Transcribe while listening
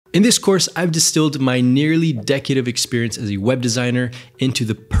In this course, I've distilled my nearly decade of experience as a web designer into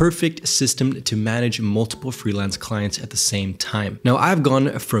the perfect system to manage multiple freelance clients at the same time. Now, I've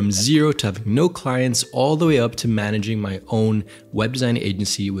gone from zero to having no clients all the way up to managing my own web design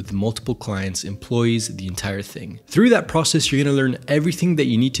agency with multiple clients, employees, the entire thing. Through that process, you're gonna learn everything that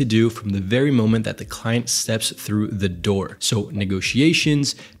you need to do from the very moment that the client steps through the door. So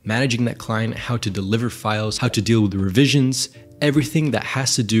negotiations, managing that client, how to deliver files, how to deal with revisions, everything that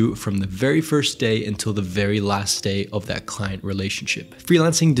has to do from the very first day until the very last day of that client relationship.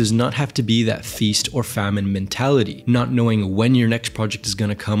 Freelancing does not have to be that feast or famine mentality, not knowing when your next project is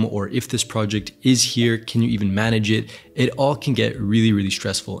gonna come or if this project is here, can you even manage it? It all can get really, really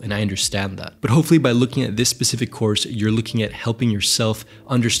stressful, and I understand that. But hopefully by looking at this specific course, you're looking at helping yourself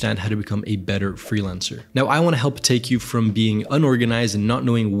understand how to become a better freelancer. Now, I wanna help take you from being unorganized and not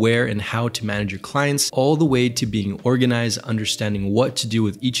knowing where and how to manage your clients, all the way to being organized, understanding what to do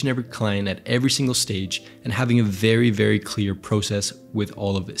with each and every client at every single stage, and having a very, very clear process with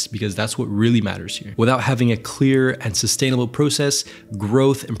all of this, because that's what really matters here. Without having a clear and sustainable process,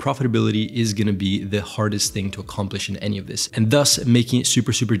 growth and profitability is gonna be the hardest thing to accomplish in any of this, and thus making it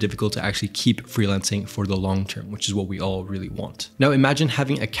super, super difficult to actually keep freelancing for the long term, which is what we all really want. Now, imagine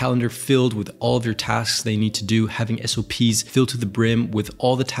having a calendar filled with all of your tasks that you need to do, having SOPs filled to the brim with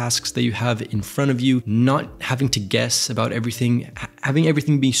all the tasks that you have in front of you, not having to guess about everything, having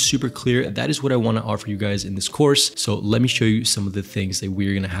everything be super clear. That is what I wanna offer you guys in this course. So let me show you some of the things that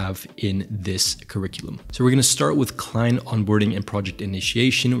we're gonna have in this curriculum. So we're gonna start with client onboarding and project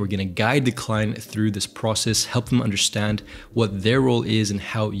initiation. We're gonna guide the client through this process, help them understand what their role is and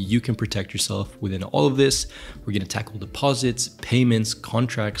how you can protect yourself within all of this. We're gonna tackle deposits, payments,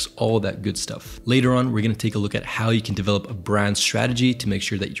 contracts, all that good stuff. Later on, we're gonna take a look at how you can develop a brand strategy to make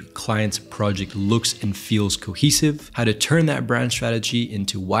sure that your client's project looks and feels cohesive, how to turn that brand strategy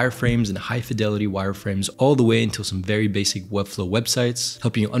into wireframes and high fidelity wireframes all the way until some very basic Webflow websites,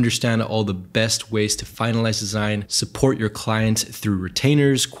 helping you understand all the best ways to finalize design, support your client through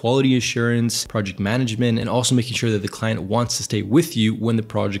retainers, quality assurance, project management, and also making sure that the client wants to stay with you when the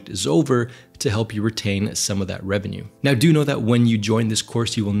project is over, to help you retain some of that revenue. Now, do know that when you join this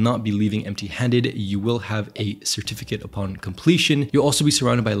course, you will not be leaving empty-handed. You will have a certificate upon completion. You'll also be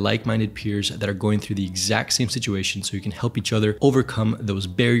surrounded by like-minded peers that are going through the exact same situation, so you can help each other overcome those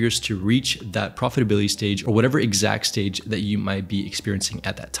barriers to reach that profitability stage or whatever exact stage that you might be experiencing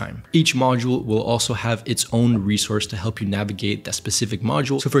at that time. Each module will also have its own resource to help you navigate that specific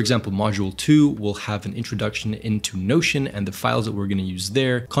module. So for example, module 2 will have an introduction into Notion and the files that we're gonna use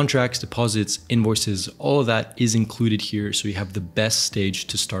there, contracts, deposits, invoices, all of that is included here, so you have the best stage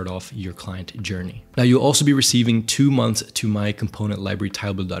to start off your client journey. Now, you'll also be receiving 2 months to my component library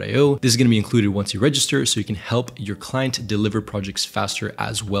tilebuild.io. This is going to be included once you register, so you can help your client deliver projects faster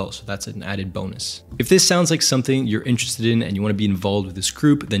as well, so that's an added bonus. If this sounds like something you're interested in and you want to be involved with this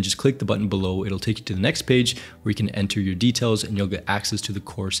group, then just click the button below. It'll take you to the next page where you can enter your details and you'll get access to the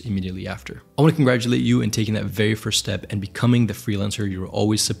course immediately after. I want to congratulate you in taking that very first step and becoming the freelancer you're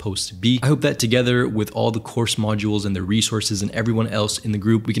always supposed to be. I hope that together with all the course modules and the resources and everyone else in the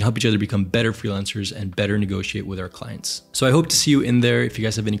group, we can help each other become better freelancers and better negotiate with our clients. So I hope to see you in there. If you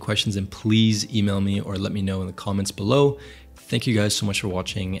guys have any questions, then please email me or let me know in the comments below. Thank you guys so much for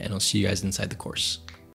watching, and I'll see you guys inside the course.